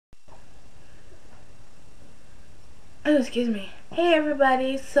Oh, excuse me. Hey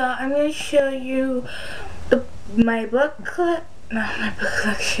everybody, so I'm going to show you my not my book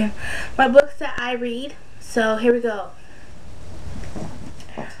collection, my books that I read. So here we go.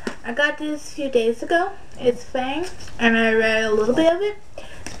 I got this a few days ago. It's Fang, and I read a little bit of it.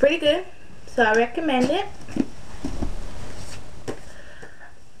 It's pretty good, so I recommend it.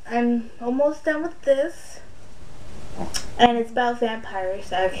 I'm almost done with this, and it's about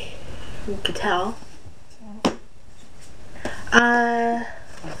vampires, as you can tell. I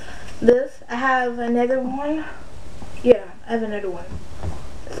have another one. Yeah, I have another one.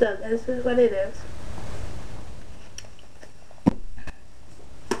 So this is what it is.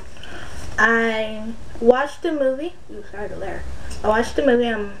 I watched the movie. Ooh, sorry to Larry. I watched the movie.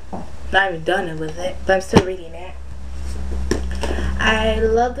 I'm not even done with it, but I'm still reading it. I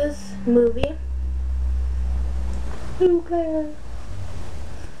love this movie. Okay.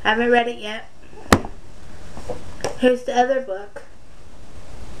 I haven't read it yet. Here's the other book.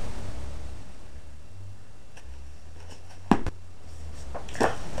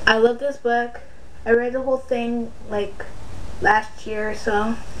 I love this book. I read the whole thing like last year or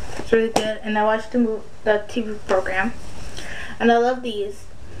so. It's really good. And I watched the TV program. And I love these.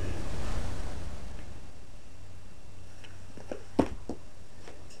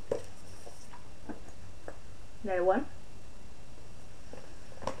 Another one.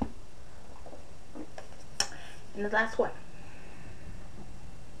 And the last one.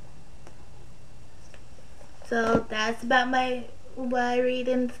 So that's about what I read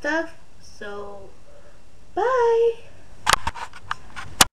and stuff. So bye.